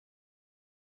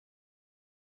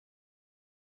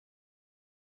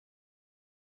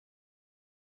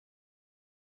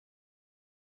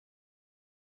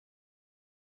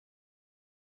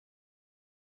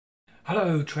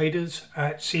Hello traders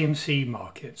at CMC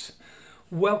Markets.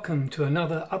 Welcome to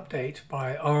another update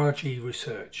by RRG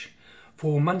Research.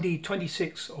 For Monday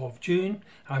 26th of June,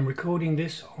 I'm recording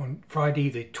this on Friday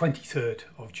the 23rd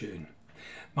of June.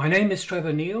 My name is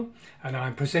Trevor Neil and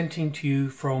I'm presenting to you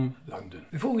from London.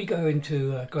 Before we go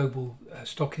into global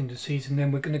stock indices, and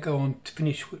then we're going to go on to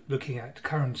finish looking at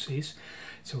currencies.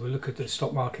 So we'll look at the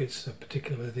stock markets,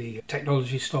 particularly the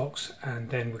technology stocks,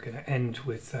 and then we're going to end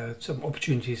with some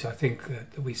opportunities I think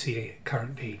that we see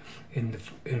currently in the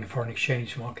foreign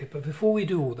exchange market. But before we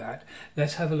do all that,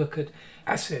 let's have a look at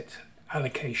asset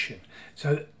allocation.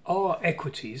 So are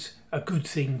equities a good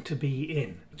thing to be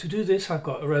in? To do this, I've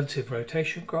got a relative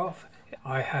rotation graph.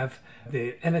 I have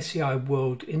the MSCI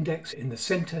World Index in the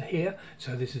center here,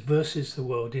 so this is versus the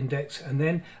World Index, and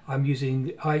then I'm using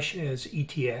the iShares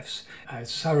ETFs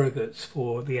as surrogates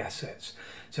for the assets.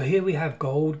 So here we have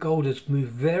gold. Gold has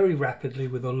moved very rapidly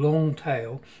with a long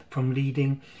tail from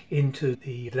leading into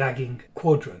the lagging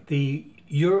quadrant. The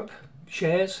Europe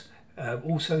shares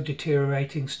also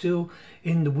deteriorating, still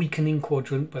in the weakening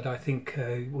quadrant, but I think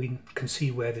we can see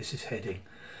where this is heading.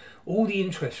 All the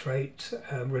interest rate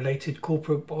related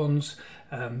corporate bonds,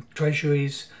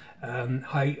 treasuries,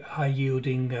 high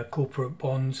yielding corporate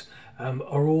bonds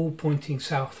are all pointing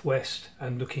southwest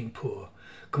and looking poor.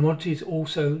 Commodities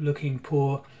also looking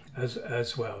poor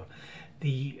as well.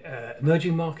 The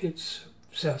emerging markets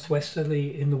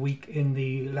southwesterly in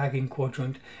the lagging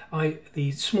quadrant.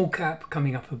 The small cap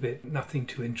coming up a bit, nothing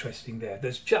too interesting there.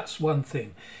 There's just one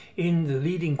thing in the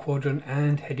leading quadrant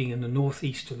and heading in the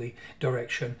northeasterly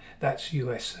direction, that's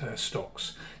US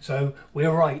stocks. So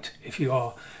we're right if you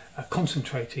are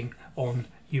concentrating on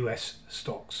US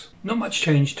stocks. Not much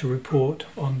change to report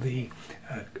on the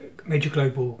major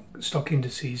global stock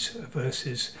indices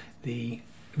versus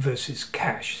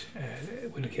cash.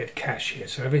 We're looking at cash here,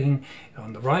 so everything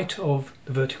on the right of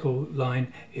the vertical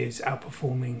line is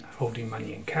outperforming holding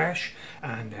money in cash,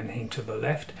 and anything to the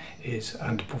left is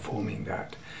underperforming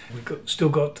that. We've still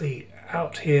got the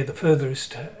out here, the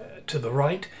furthest to the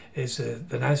right is the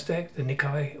Nasdaq, the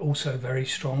Nikkei, also very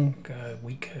strong,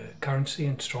 weak currency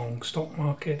and strong stock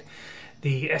market.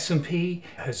 The S&P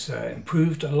has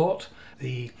improved a lot.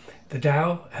 The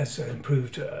Dow has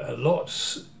improved a lot,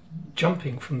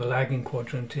 jumping from the lagging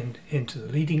quadrant into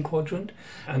the leading quadrant,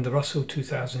 and the Russell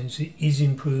 2000 is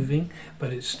improving,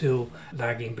 but it's still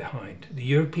lagging behind. The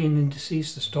European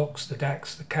indices, the stocks, the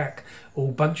DAX, the CAC,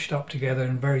 all bunched up together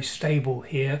and very stable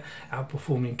here,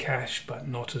 outperforming cash, but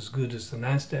not as good as the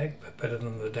Nasdaq, but better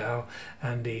than the Dow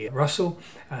and the Russell.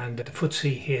 And the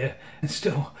FTSE here is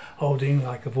still holding,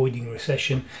 like avoiding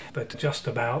recession, but just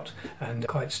about, and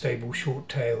quite stable short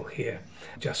tail here,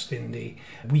 just in the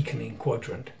weakening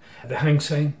quadrant. The Hang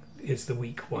Seng is the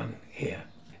weak one here.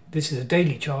 This is a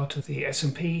daily chart of the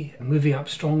S&P, moving up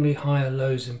strongly, higher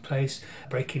lows in place,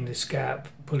 breaking this gap,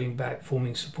 pulling back,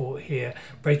 forming support here,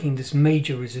 breaking this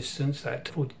major resistance, that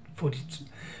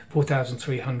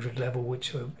 4,300 level,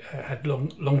 which had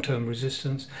long-term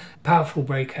resistance. Powerful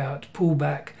breakout,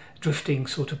 pullback, drifting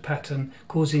sort of pattern,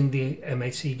 causing the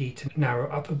MACD to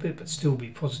narrow up a bit but still be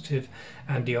positive,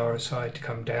 and the RSI to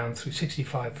come down through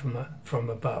 65 from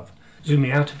above.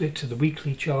 Zooming out a bit to the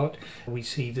weekly chart, we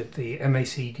see that the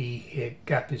MACD here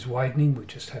gap is widening. We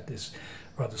just had this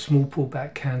rather small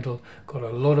pullback candle, got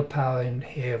a lot of power in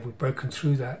here. We've broken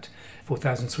through that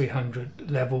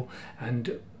 4,300 level,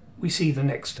 and we see the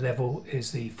next level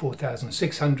is the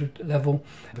 4,600 level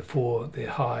before the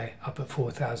high up at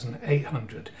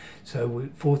 4,800. So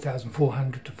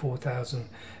 4,400 to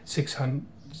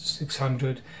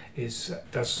 4,600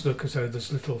 does look as though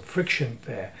there's little friction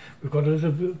there. We've got a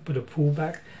little bit of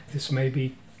pullback. This may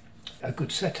be a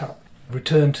good setup.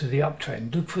 Return to the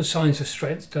uptrend. Look for signs of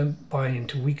strength. Don't buy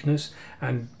into weakness.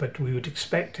 But we would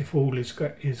expect, if all is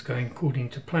going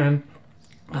according to plan,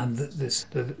 and that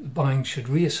the buying should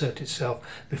reassert itself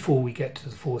before we get to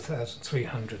the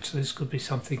 4,300. So this could be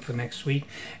something for next week,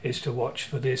 is to watch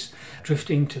for this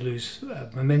drifting to lose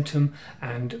momentum,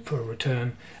 and for a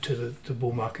return to the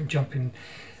bull market, jumping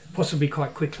possibly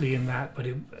quite quickly in that, but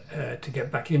to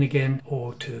get back in again,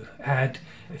 or to add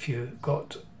if you've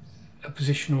got a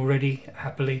position already,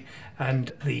 happily.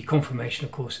 And the confirmation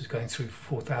of course is going through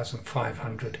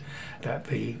 4,500 that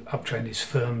the uptrend is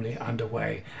firmly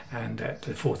underway, and that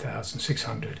the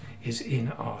 4,600 is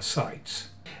in our sights.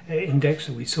 Index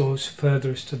that we saw is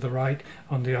furthest to the right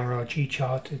on the RRG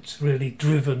chart. It's really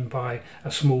driven by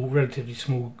a relatively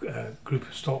small group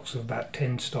of stocks of about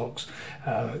 10 stocks,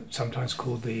 sometimes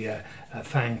called the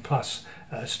FANG Plus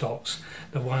stocks.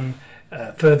 The one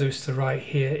furthest to the right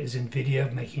here is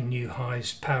Nvidia, making new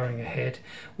highs, powering ahead,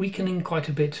 weakening quite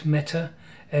a bit Meta,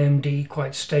 AMD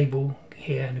quite stable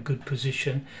here in a good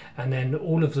position, and then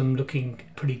all of them looking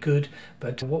pretty good.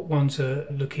 But what ones are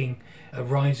looking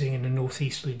rising in a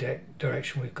northeasterly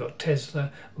direction? We've got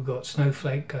Tesla, we've got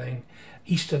Snowflake going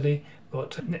easterly, we've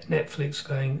got Netflix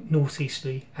going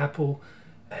northeasterly, Apple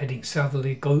heading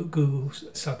southerly, Google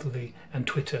southerly, and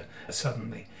Twitter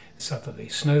southerly.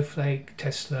 Snowflake,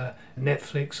 Tesla,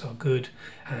 Netflix are good,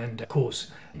 and of course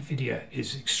Nvidia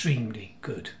is extremely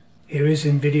good. Here is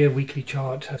Nvidia weekly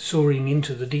chart soaring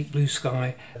into the deep blue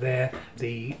sky there.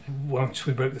 Once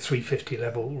we broke the 350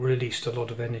 level, released a lot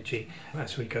of energy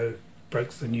as we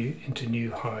broke into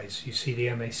new highs. You see the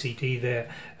MACD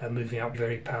there moving up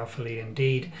very powerfully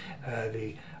indeed.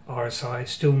 The RSI is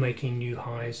still making new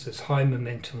highs. There's high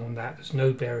momentum on that. There's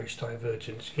no bearish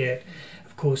divergence yet.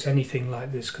 Of course, anything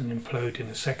like this can implode in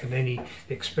a second. Any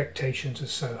expectations are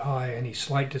so high, any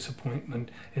slight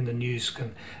disappointment in the news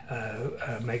can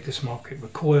make this market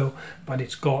recoil, but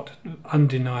it's got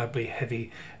undeniably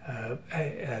heavy,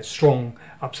 strong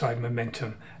upside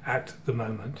momentum at the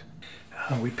moment.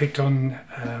 We picked on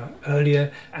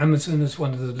earlier Amazon as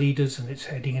one of the leaders, and it's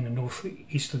heading in a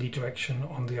northeasterly direction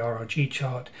on the RRG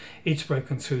chart. It's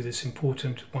broken through this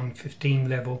important 115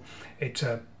 level. It's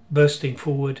bursting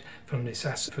forward from this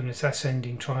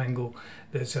ascending triangle.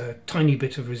 There's a tiny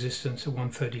bit of resistance at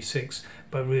 136,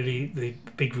 but really the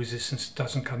big resistance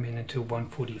doesn't come in until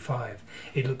 145.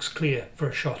 It looks clear for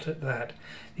a shot at that.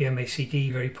 The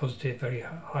MACD very positive, very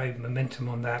high momentum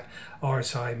on that.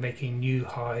 RSI making new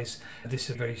highs. This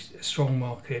is a very strong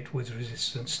market with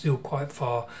resistance still quite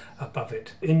far above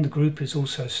it. In the group is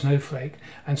also Snowflake,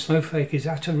 and Snowflake is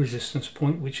at a resistance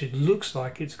point which it looks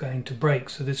like it's going to break,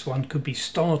 so this one could be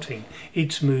starting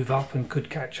its move up and could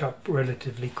catch up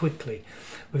relatively quickly.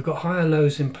 We've got higher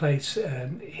lows in place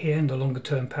here in the longer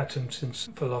term pattern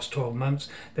for the last 12 months,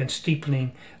 then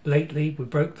steepening lately. We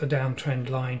broke the downtrend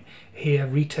line here,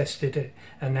 retested it,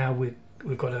 and now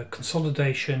we've got a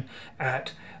consolidation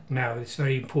at, now it's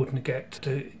very important to get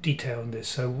to detail on this,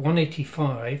 so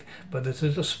 185, but there's a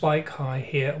little spike high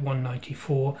here at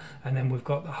 194, and then we've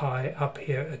got the high up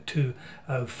here at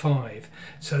 205.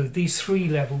 So these three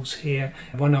levels here,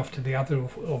 one after the other,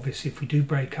 obviously if we do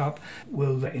break up,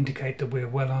 will indicate that we're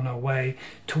well on our way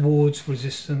towards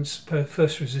resistance.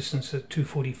 First resistance at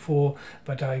 244,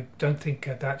 but I don't think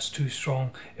that's too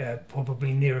strong.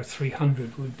 Probably nearer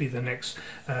 300 would be the next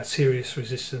serious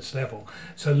resistance level.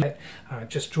 So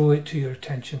just draw it to your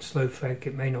attention, Snowflake.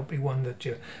 It may not be one that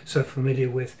you're so familiar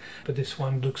with, but this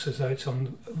one looks as though it's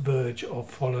on the verge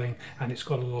of following, and it's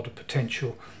got a lot of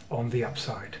potential on the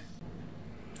upside.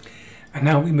 And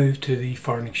now we move to the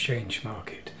foreign exchange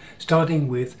market, starting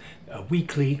with a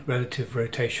weekly relative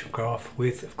rotation graph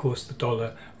with, of course, the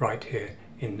dollar right here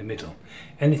in the middle.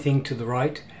 Anything to the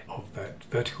right of that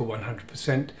vertical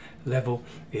 100% level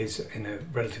is in a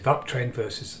relative uptrend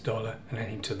versus the dollar, and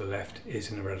anything to the left is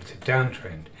in a relative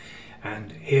downtrend.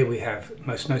 And here we have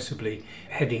most notably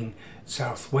heading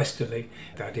southwesterly,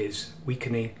 that is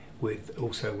weakening with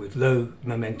low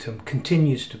momentum,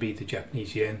 continues to be the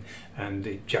Japanese yen, and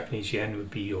the Japanese yen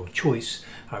would be your choice,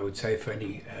 I would say, for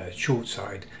any short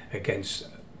side against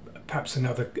perhaps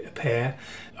another pair.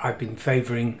 We've been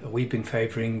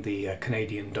favouring the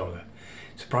Canadian dollar.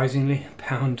 Surprisingly,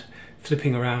 pound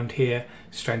flipping around here,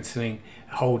 strengthening,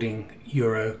 holding,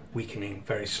 euro weakening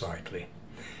very slightly.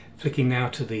 Flicking now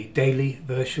to the daily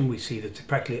version, we see that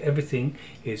practically everything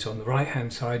is on the right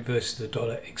hand side versus the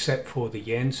dollar except for the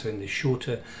yen. So in the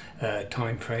shorter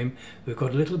time frame, we've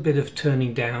got a little bit of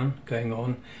turning down going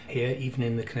on here, even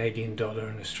in the Canadian dollar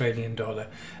and Australian dollar,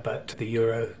 but the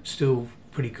euro still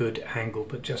pretty good angle,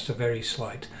 but just a very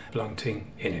slight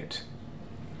blunting in it.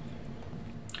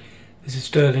 This is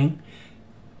sterling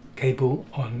cable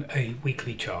on a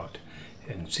weekly chart,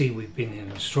 and see we've been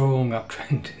in a strong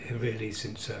uptrend really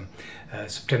since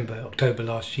October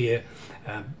last year,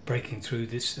 breaking through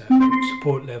this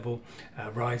support level,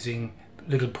 rising,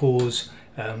 little pause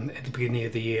at the beginning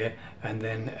of the year, and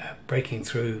then breaking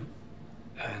through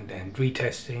and then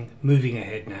retesting, moving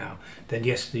ahead now. Then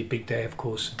yesterday, big day of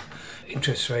course,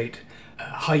 interest rate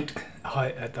hike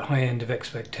at the high end of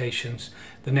expectations.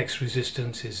 The next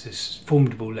resistance is this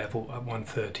formidable level at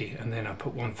 130, and then up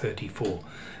at 134.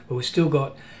 But we've still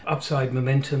got upside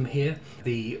momentum here.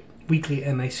 The weekly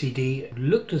MACD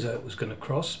looked as though it was going to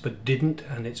cross, but didn't,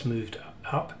 and it's moved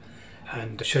up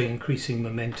and showing increasing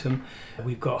momentum.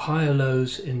 We've got higher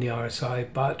lows in the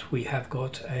RSI, but we have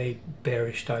got a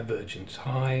bearish divergence.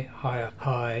 High, higher,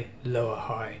 high, lower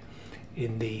high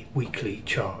in the weekly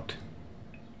chart.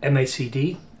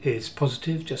 MACD is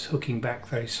positive, just hooking back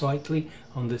very slightly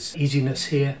on this easiness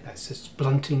here. That's this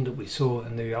blunting that we saw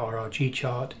in the RRG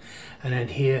chart. And then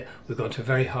here we've got a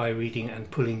very high reading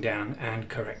and pulling down and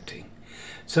correcting.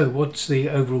 So what's the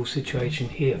overall situation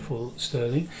here for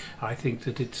sterling? I think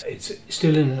that it's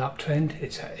still in an uptrend.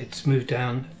 It's moved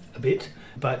down a bit,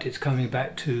 but it's coming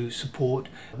back to support,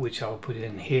 which I'll put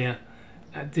in here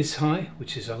at this high,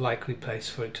 which is a likely place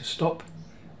for it to stop,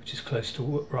 which is close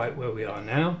to right where we are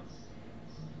now.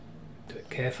 Do it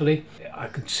carefully. I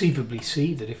conceivably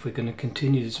see that if we're going to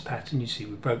continue this pattern, you see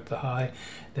we broke the high,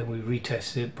 then we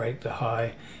retest it, break the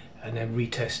high, and then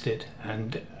retest it,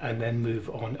 and then move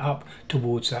on up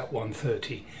towards that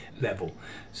 130 level.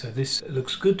 So this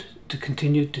looks good to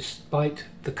continue despite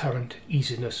the current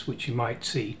easiness which you might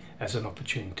see as an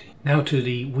opportunity. Now to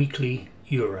the weekly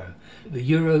euro. The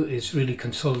euro is really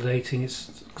consolidating.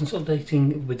 It's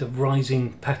consolidating with a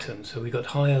rising pattern. So we've got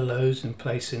higher lows in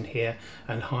place in here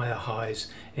and higher highs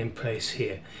in place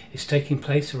here. It's taking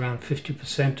place around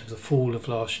 50% of the fall of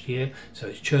last year, so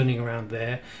it's churning around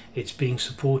there. It's being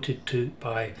supported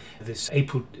by this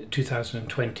April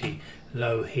 2020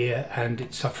 low here, and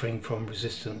it's suffering from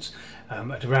resistance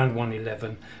at around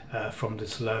 111 from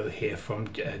this low here from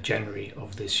January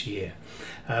of this year.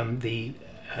 The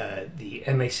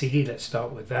MACD, let's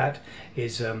start with that,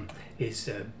 is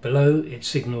below its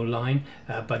signal line,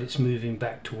 but it's moving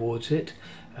back towards it.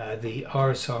 The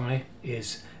RSI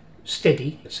is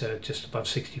steady, it's just above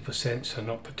 60%, so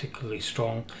not particularly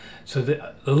strong. So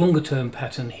the longer term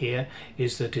pattern here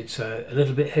is that it's a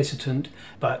little bit hesitant,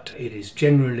 but it is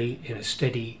generally in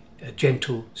a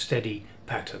gentle, steady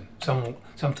pattern,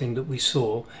 something that we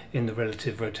saw in the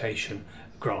relative rotation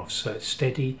graph. So it's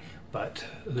steady, but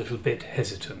a little bit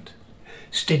hesitant.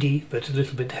 Steady but a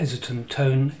little bit hesitant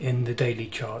tone in the daily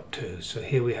chart too. So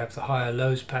here we have the higher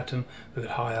lows pattern, we've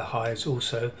got higher highs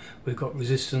also, we've got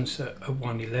resistance at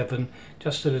 111,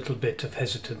 just a little bit of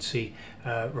hesitancy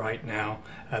right now.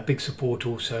 Big support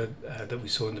also that we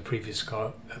saw in the previous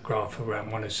graph around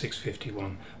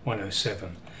 106.51,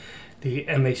 107. The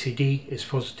MACD is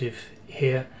positive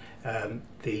here.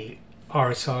 The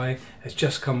RSI has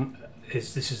just come.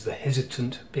 This is the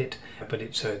hesitant bit, but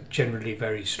it's generally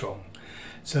very strong.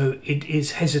 So it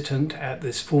is hesitant at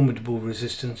this formidable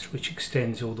resistance which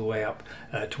extends all the way up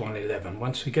to 111.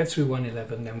 Once we get through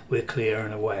 111, then we're clear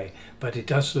and away. But it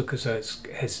does look as though it's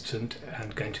hesitant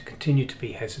and going to continue to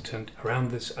be hesitant around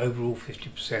this overall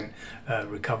 50%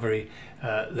 recovery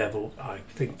level. I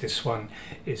think this one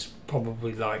is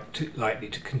probably likely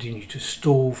to continue to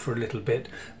stall for a little bit,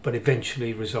 but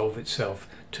eventually resolve itself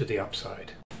to the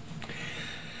upside.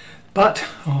 But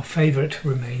our favourite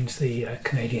remains the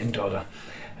Canadian dollar.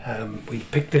 We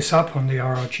picked this up on the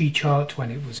RRG chart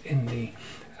when it was in the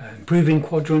improving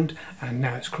quadrant, and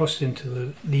now it's crossed into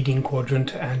the leading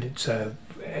quadrant, and it's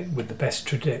with the best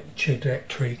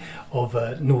trajectory of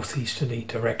a northeasterly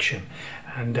direction.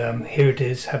 And here it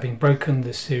is, having broken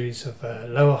this series of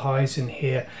lower highs in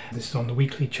here. This is on the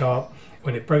weekly chart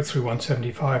when it broke through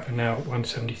 175 and now at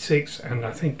 176, and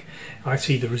I think I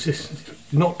see the resistance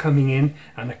not coming in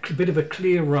and a bit of a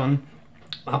clear run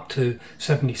up to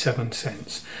 77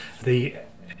 cents. The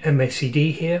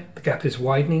MACD here, the gap is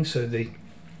widening, so the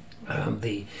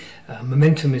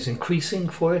momentum is increasing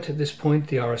for it at this point.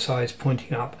 The RSI is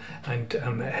pointing up and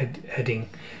heading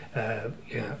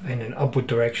in an upward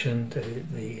direction.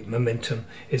 The momentum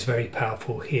is very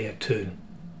powerful here too.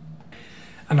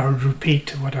 And I would repeat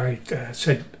what I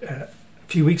said a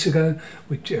few weeks ago,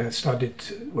 which started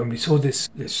when we saw this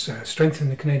strength in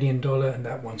the Canadian dollar, and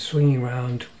that one swinging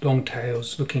around, long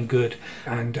tails, looking good,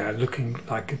 and looking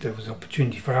like there was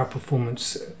opportunity for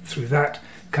outperformance through that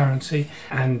currency,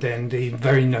 and then the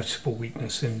very noticeable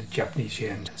weakness in the Japanese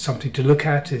yen. Something to look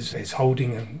at is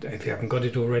holding, and if you haven't got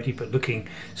it already, but looking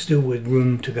still with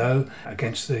room to go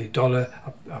against the dollar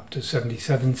up to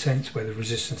 77 cents, where the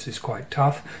resistance is quite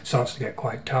tough, starts to get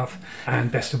quite tough,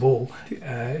 and best of all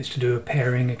is to do a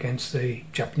pairing against the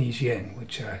Japanese yen,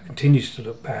 which continues to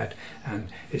look bad and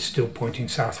is still pointing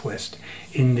southwest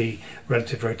in the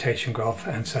relative rotation graph,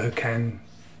 and so can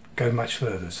go much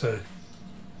further. So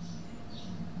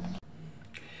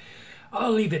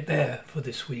I'll leave it there for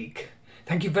this week.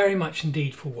 Thank you very much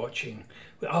indeed for watching.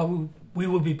 We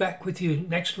will be back with you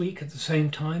next week at the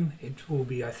same time. It will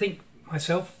be, I think,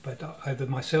 myself, but either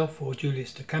myself or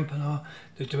Julius de Campenar,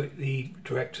 the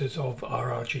directors of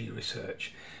RRG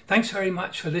Research. Thanks very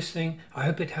much for listening. I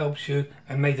hope it helps you,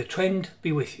 and may the trend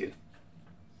be with you.